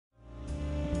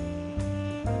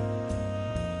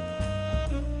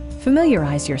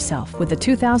Familiarize yourself with the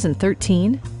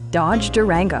 2013 Dodge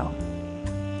Durango.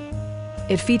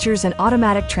 It features an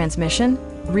automatic transmission,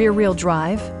 rear-wheel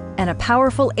drive, and a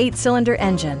powerful 8-cylinder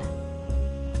engine.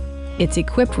 It's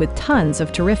equipped with tons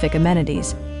of terrific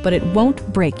amenities, but it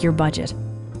won't break your budget.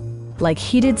 Like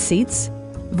heated seats,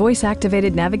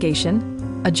 voice-activated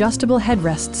navigation, adjustable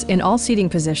headrests in all seating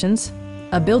positions,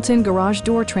 a built-in garage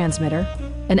door transmitter,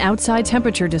 an outside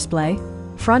temperature display,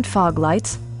 front fog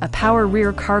lights, a power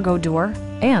rear cargo door,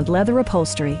 and leather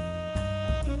upholstery.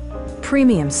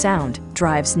 Premium sound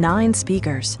drives 9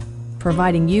 speakers,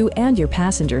 providing you and your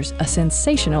passengers a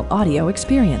sensational audio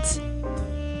experience.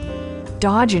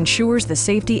 Dodge ensures the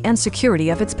safety and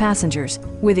security of its passengers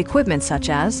with equipment such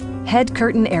as head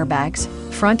curtain airbags,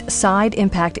 front side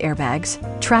impact airbags,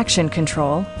 traction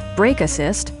control, brake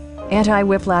assist,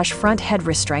 anti-whiplash front head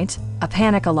restraints, a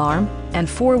panic alarm, and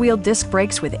 4-wheel disc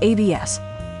brakes with ABS.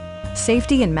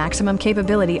 Safety and maximum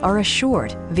capability are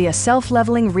assured via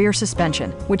self-leveling rear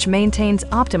suspension, which maintains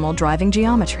optimal driving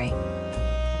geometry.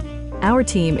 Our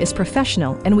team is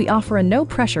professional and we offer a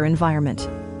no-pressure environment.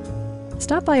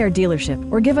 Stop by our dealership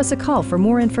or give us a call for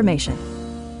more information.